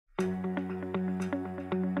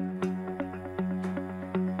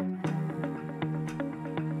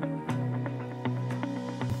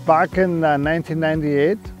Back in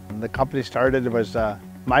 1998, the company started, it was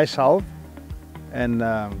myself and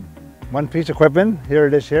one piece of equipment. Here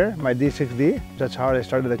it is here, my D6D. That's how I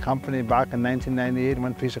started the company back in 1998,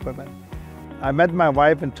 one piece of equipment. I met my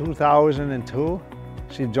wife in 2002.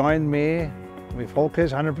 She joined me. We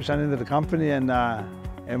focused 100% into the company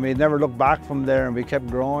and we never looked back from there, and we kept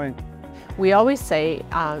growing. We always say,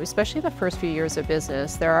 especially the first few years of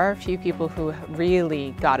business, there are a few people who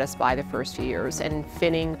really got us by the first few years, and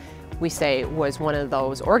Finning, we say, was one of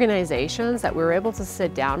those organizations that we were able to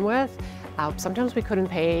sit down with. Sometimes we couldn't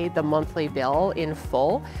pay the monthly bill in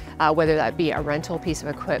full, whether that be a rental piece of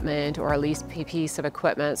equipment or a leased piece of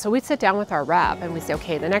equipment. So we'd sit down with our rep and we'd say,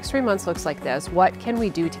 okay, the next 3 months looks like this. What can we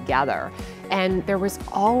do together? And there was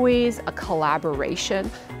always a collaboration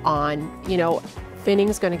on, you know,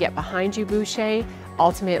 Finning's going to get behind you, Bouchier.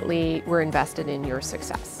 Ultimately, we're invested in your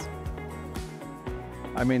success.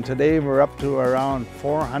 I mean, today we're up to around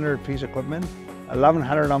 400 piece of equipment.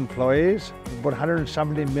 1,100 employees, about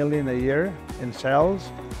 170 million a year in sales.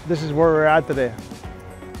 This is where we're at today.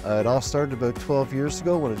 It all started about 12 years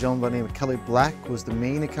ago when a gentleman by the name of Kelly Black was the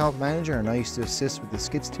main account manager, and I used to assist with the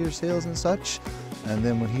skid steer sales and such. And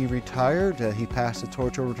then when he retired, he passed the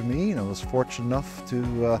torch over to me, and I was fortunate enough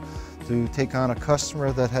to take on a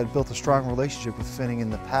customer that had built a strong relationship with Finning in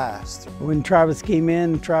the past. When Travis came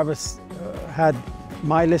in, Travis had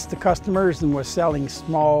my list of customers and was selling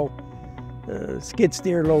small skid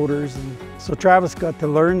steer loaders, and so Travis got to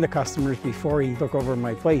learn the customers before he took over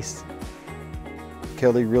my place.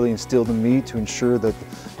 Kelly really instilled in me to ensure that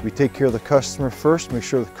we take care of the customer first, make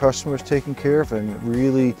sure the customer is taken care of, and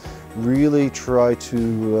really try to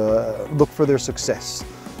look for their success.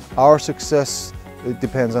 Our success, it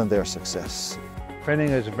depends on their success. Finning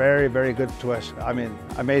is very, very good to us. I mean,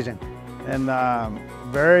 amazing. And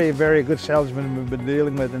very, very good salesmen we've been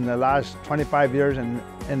dealing with in the last 25 years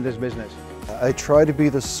in this business. I try to be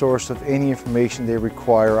the source of any information they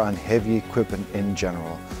require on heavy equipment in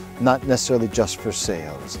general, not necessarily just for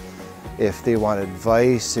sales. If they want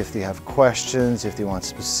advice, if they have questions, if they want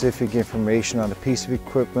specific information on a piece of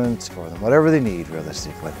equipment for them, whatever they need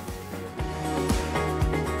realistically.